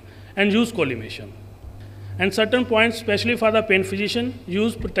radiation. And use collimation. And certain points, especially for the pain physician,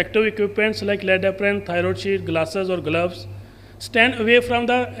 use protective equipments like lead apron, thyroid shield, glasses or gloves. Stand away from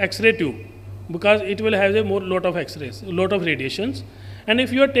the X-ray tube, because it will have a lot of X-rays, lot of radiations. And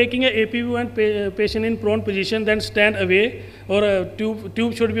if you are taking a APU and patient in prone position, then stand away, or a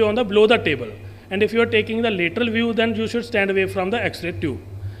tube should be on below the table. And if you are taking the lateral view, then you should stand away from the X-ray tube.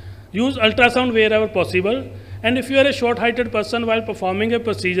 Use ultrasound wherever possible. And if you are a short-heighted person while performing a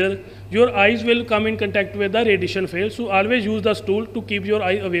procedure, your eyes will come in contact with the radiation field. So always use the stool to keep your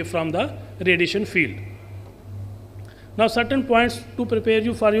eye away from the radiation field. Now, certain points to prepare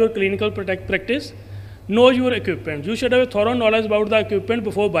you for your clinical practice. Know your equipment. You should have a thorough knowledge about the equipment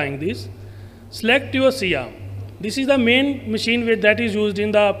before buying this. Select your C-arm. This is the main machine that is used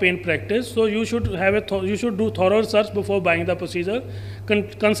in the pain practice. So you should do thorough research before buying the procedure.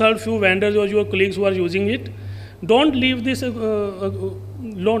 Consult few vendors or your colleagues who are using it. Don't leave this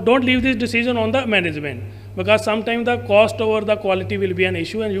decision on the management, because sometimes the cost over the quality will be an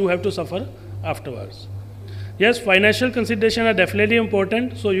issue and you have to suffer afterwards. Yes, financial considerations are definitely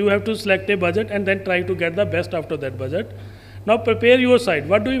important. So you have to select a budget and then try to get the best out of that budget. Now prepare your site.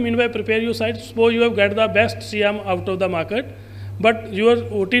 What do you mean by prepare your site? Suppose you have got the best C-arm out of the market, but your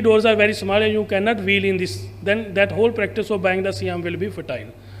OT doors are very small and you cannot wheel in this. Then that whole practice of buying the C-arm will be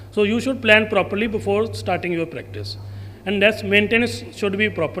futile. So you should plan properly before starting your practice. And that's maintenance should be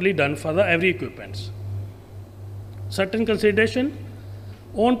properly done for every equipment. Certain consideration.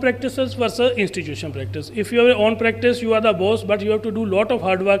 Own practices versus institution practice. If you have your own practice, you are the boss, but you have to do a lot of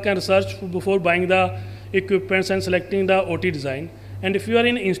hard work and research before buying the equipments and selecting the OT design. And if you are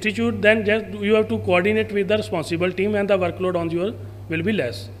in institute, then you have to coordinate with the responsible team, and the workload on you will be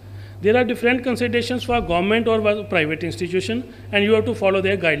less. There are different considerations for government or private institution, and you have to follow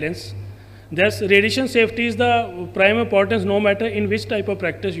their guidelines. Thus, radiation safety is the prime importance no matter in which type of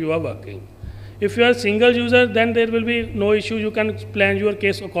practice you are working. If you are a single user, then there will be no issue. You can plan your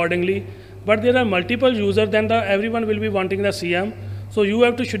case accordingly. But there are multiple users, then everyone will be wanting the C-arm. So you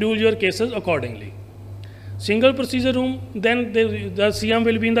have to schedule your cases accordingly. Single procedure room, then the CM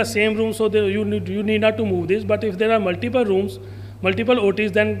will be in the same room, so you need not to move this. But if there are multiple rooms, multiple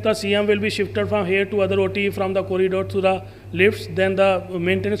OTs, then the CM will be shifted from here to other OT, from the corridor to the lifts, then the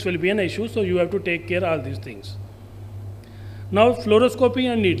maintenance will be an issue, so you have to take care of all these things. Now fluoroscopy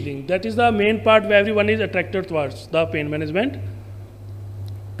and needling, that is the main part where everyone is attracted towards the pain management.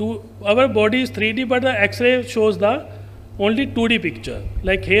 Our body is 3D, but the X-ray shows the only 2D picture.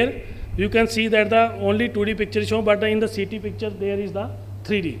 Like here, you can see that the only 2D picture is shown, but in the CT picture there is the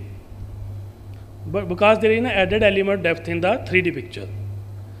 3D. But because there is an added element depth in the 3D picture.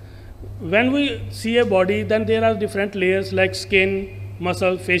 When we see a body, then there are different layers like skin,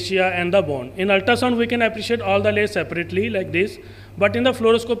 muscle, fascia and the bone. In ultrasound we can appreciate all the layers separately like this, but in the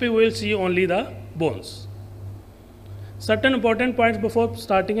fluoroscopy we will see only the bones. Certain important points before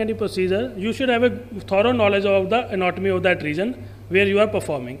starting any procedure, you should have a thorough knowledge of the anatomy of that region where you are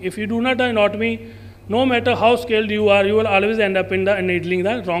performing. If you do not know anatomy, no matter how skilled you are, you will always end up in the needling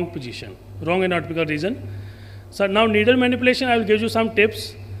the wrong position, wrong anatomical region. So now needle manipulation, I will give you some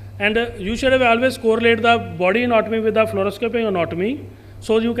tips, and you should have always correlate the body anatomy with the fluoroscopic anatomy,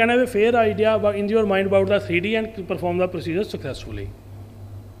 so you can have a fair idea in your mind about the 3D and perform the procedure successfully.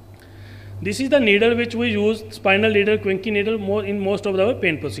 This is the needle which we use, spinal needle, Quincke needle, in most of the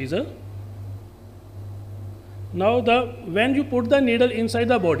pain procedure. Now when you put the needle inside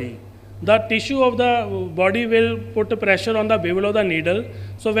the body, the tissue of the body will put pressure on the bevel of the needle.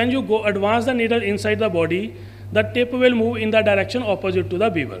 So when you advance the needle inside the body, the tip will move in the direction opposite to the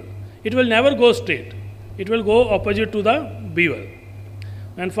bevel. It will never go straight. It will go opposite to the bevel.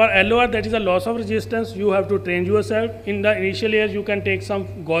 And for LOR, that is a loss of resistance, you have to train yourself. In the initial years, you can take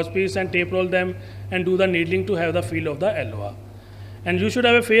some gauze piece and tape roll them and do the needling to have the feel of the LOR. And you should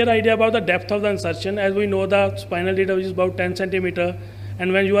have a fair idea about the depth of the insertion. As we know, the spinal needle is about 10 centimeter.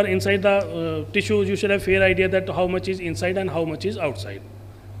 And when you are inside the tissue, you should have a fair idea that how much is inside and how much is outside.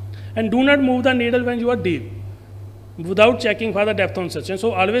 And do not move the needle when you are deep without checking for the depth of insertion.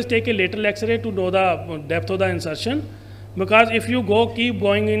 So always take a lateral X-ray to know the depth of the insertion. Because if you keep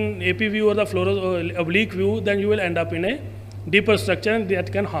going in AP view or the oblique view, then you will end up in a deeper structure and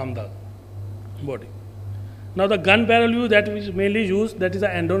that can harm the body. Now the gun barrel view that is mainly used, that is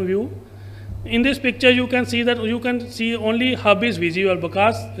the end-on view. In this picture you can see that you can see only hub is visible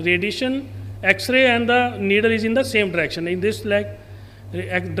because radiation, X-ray and the needle is in the same direction. In this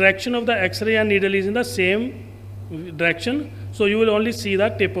direction of the X-ray and needle is in the same direction, so you will only see the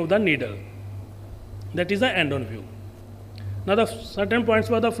tip of the needle. That is the end-on view. Now the certain points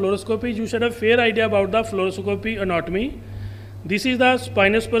for the fluoroscopy, you should have a fair idea about the fluoroscopy anatomy. This is the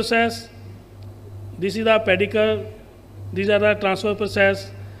spinous process, this is the pedicle, these are the transfer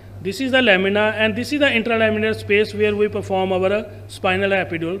process, this is the lamina, and this is the intralaminar space where we perform our spinal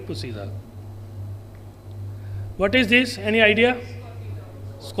epidural procedure. What is this? Any idea?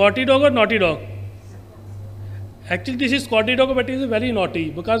 Scotty dog or naughty dog? Actually this is Scotty dog, but it is very naughty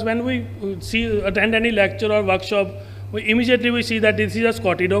because when we attend any lecture or workshop, immediately we see that this is a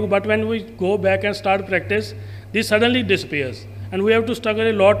Scotty dog, but when we go back and start practice, this suddenly disappears. And we have to struggle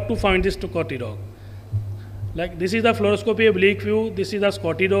a lot to find this Scotty dog. Like this is the fluoroscopy oblique view, this is the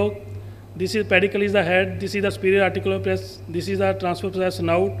Scotty dog, this is pedicle is the head, this is the superior articular process, this is the transfer process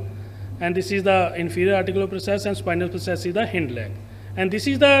snout, and this is the inferior articular process, and spinal process is the hind leg. And this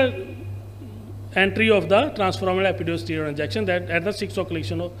is the entry of the transformal epidural steroid injection that at the 6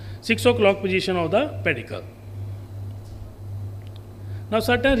 o'clock position of the pedicle. Now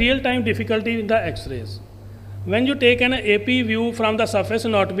certain real-time difficulty in the X-rays. When you take an AP view from the surface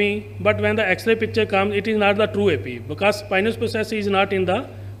anatomy, but when the X-ray picture comes, it is not the true AP because spinous process is not in the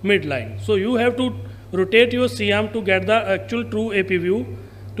midline. So you have to rotate your CM to get the actual true AP view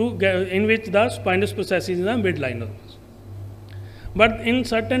in which the spinous process is in the midline. But in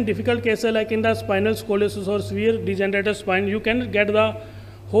certain difficult cases like in the spinal scoliosis or severe degenerative spine, you can get the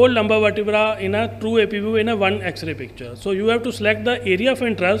whole lumbar vertebra in a true AP view in a one X-ray picture. So you have to select the area of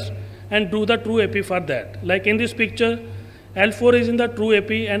interest and do the true AP for that. Like in this picture, L4 is in the true AP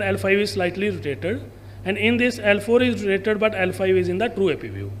and L5 is slightly rotated. And in this, L4 is rotated but L5 is in the true AP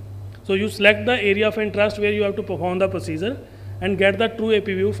view. So you select the area of interest where you have to perform the procedure and get the true AP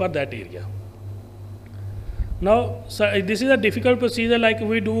view for that area. Now, this is a difficult procedure like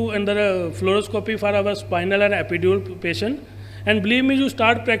we do under a fluoroscopy for our spinal and epidural patient. And believe me, you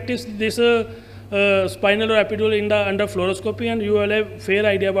start practice this spinal or epidural under fluoroscopy and you will have a fair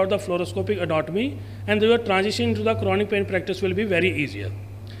idea about the fluoroscopic anatomy, and your transition to the chronic pain practice will be very easier.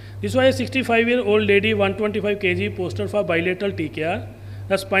 This was a 65-year-old lady, 125 kg, posted for bilateral TKR.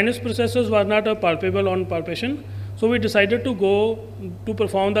 The spinous processes were not palpable on palpation, So we decided to go to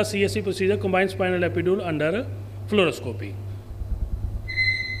perform the CSE procedure, combined spinal epidural, under fluoroscopy.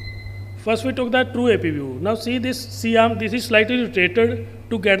 First we took the true AP view. Now see this C-arm, this is slightly rotated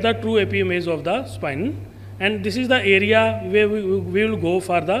to get the true AP image of the spine. And this is the area where we will go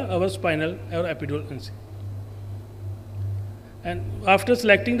for our spinal or epidural. And after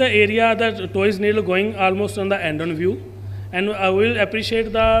selecting the area, the toe is nearly going almost on the end-on view. And I will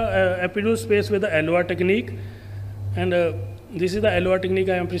appreciate the epidural space with the LOR technique. And this is the LOR technique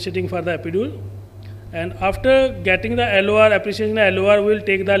I am appreciating for the epidural. And after getting the LOR, appreciating the LOR, we will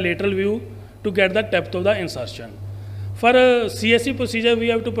take the lateral view to get the depth of the insertion. For a CSE procedure, we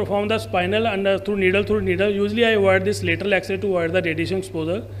have to perform the spinal and through needle. Usually I avoid this lateral X-ray to avoid the radiation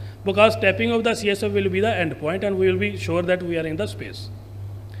exposure, because tapping of the CSF will be the end point and we will be sure that we are in the space.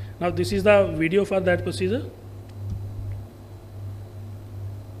 Now this is the video for that procedure.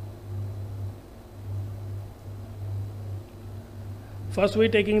 First we are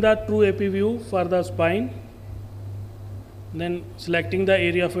taking the true AP view for the spine, then selecting the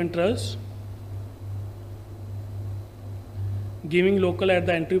area of interest, giving local at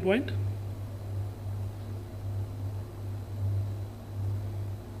the entry point.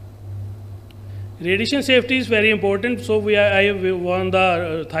 Radiation safety is very important, so I have worn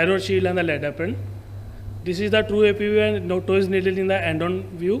the thyroid shield and the lead apron. This is the true AP view and no toe is needle in the end-on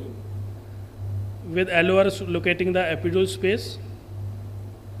view, with LOR locating the epidural space.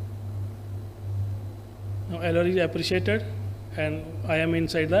 Now LOR is appreciated and I am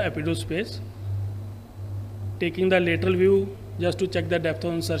inside the epidural space. Taking the lateral view just to check the depth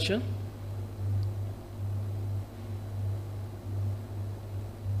of insertion.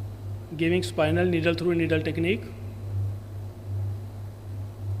 Giving spinal needle through needle technique.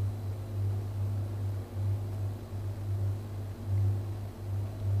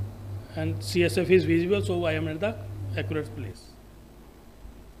 And CSF is visible, so I am at the accurate place.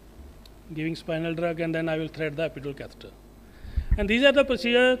 Giving spinal drug and then I will thread the epidural catheter. And these are the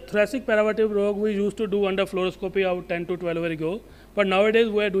procedure thoracic paravertebral block we used to do under fluoroscopy out 10 to 12 years ago, but nowadays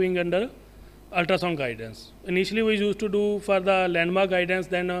we are doing under ultrasound guidance. Initially we used to do for the landmark guidance,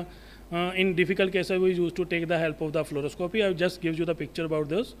 then in difficult cases we used to take the help of the fluoroscopy. I will just give you the picture about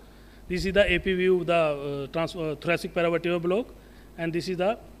this. This is the AP view of the thoracic paravertebral block, and this is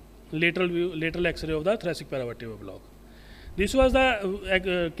the lateral view, lateral X-ray of the thoracic paravertebral block. This was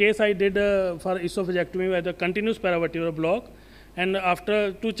the case I did for esophagectomy with the continuous paravertebral block, and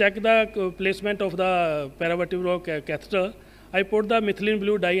after to check the placement of the paravertebral catheter, I put the methylene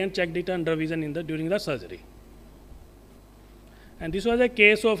blue dye and checked it under vision in during the surgery. And this was a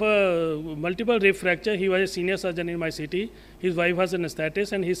case of multiple rib fracture. He was a senior surgeon in my city. His wife was an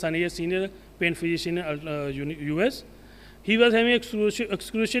anesthetist and his son is a senior pain physician in US. He was having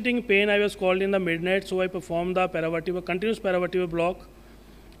excruciating pain. I was called in the midnight, so I performed the continuous paravertebral block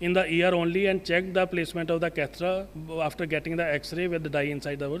in the ear only and checked the placement of the catheter after getting the X-ray with the dye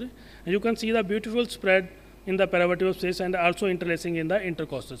inside the body. And you can see the beautiful spread in the paravertebral space and also interlacing in the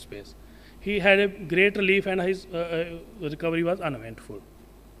intercostal space. He had a great relief and his recovery was uneventful.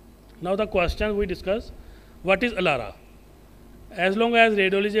 Now the question we discuss, what is ALARA? As long as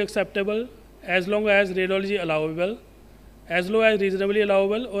radiology acceptable, as long as radiology allowable, as low as reasonably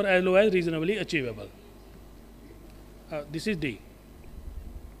allowable, or as low as reasonably achievable. This is D.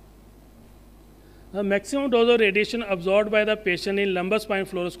 The maximum dose of radiation absorbed by the patient in lumbar spine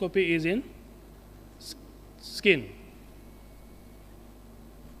fluoroscopy is in skin.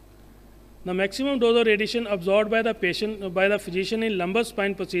 The maximum dose of radiation absorbed by the patient by the physician in lumbar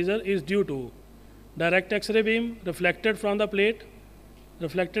spine procedure is due to direct X-ray beam reflected from the plate,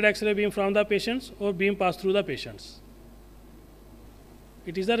 reflected X-ray beam from the patients, or beam passed through the patients.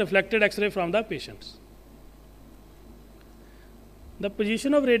 It is the reflected X-ray from the patients. The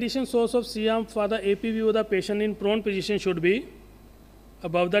position of radiation source of C-arm for the AP view of the patient in prone position should be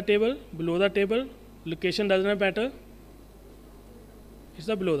above the table, below the table, location does not matter, it's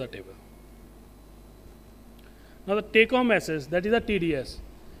the below the table. Now the take-home message, that is the TDS.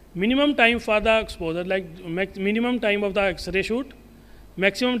 Minimum time for the exposure, like minimum time of the X-ray shoot,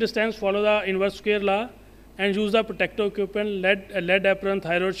 maximum distance, follow the inverse square law, and use the protective equipment, lead apron,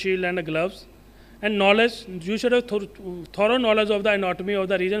 thyroid shield, and gloves. And knowledge, you should have thorough knowledge of the anatomy of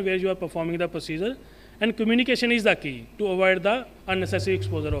the region where you are performing the procedure. And communication is the key to avoid the unnecessary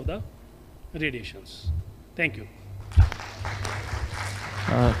exposure of the radiations. Thank you.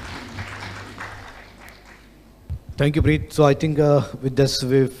 Thank you, Preet. So I think with this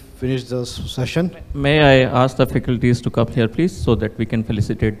we've finished the session. May I ask the faculties to come here, please, so that we can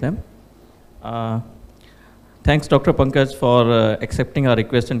felicitate them. Thanks, Dr. Pankaj, for accepting our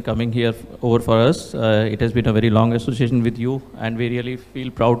request and coming here over for us. It has been a very long association with you, and we really feel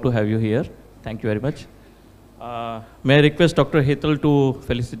proud to have you here. Thank you very much. May I request Dr. Hetal to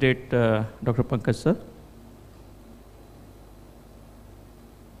felicitate Dr. Pankaj, sir?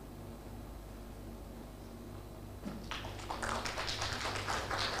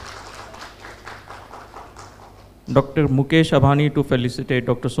 Dr. Mukesh Abhani to felicitate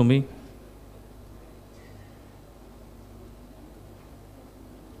Dr. Sumi.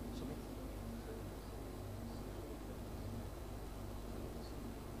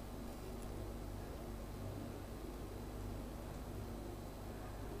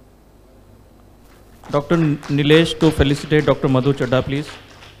 Dr. Nilesh to felicitate Dr. Madhu Chadda, please.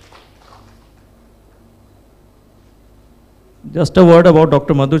 Just a word about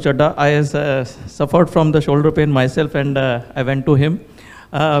Dr. Madhu Chadda. I suffered from the shoulder pain myself, and I went to him.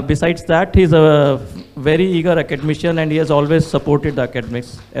 Besides that, he's a very eager academician, and he has always supported the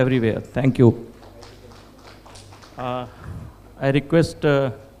academics everywhere. Thank you. I request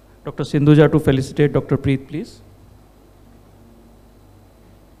Dr. Sindhuja to felicitate Dr. Preet, please.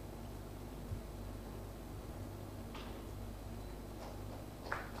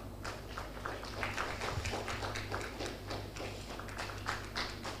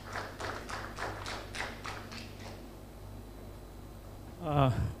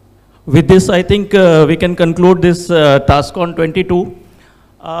 With this, I think we can conclude this Tascon 22.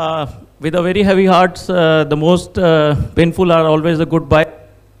 With a very heavy hearts, the most painful are always the goodbye.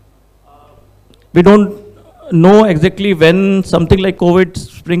 We don't know exactly when something like COVID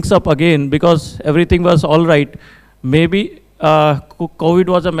springs up again, because everything was all right. Maybe COVID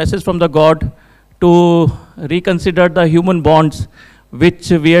was a message from the God to reconsider the human bonds which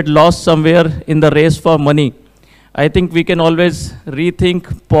we had lost somewhere in the race for money. I think we can always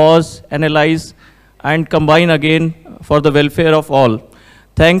rethink, pause, analyze, and combine again for the welfare of all.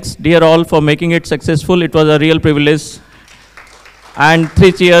 Thanks, dear all, for making it successful. It was a real privilege. And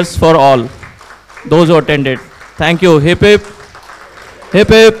 3 cheers for all, those who attended. Thank you. Hip hip, hip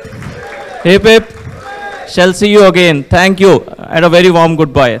hip, hip hip. Shall see you again. Thank you. And a very warm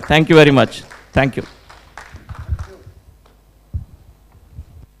goodbye. Thank you very much. Thank you.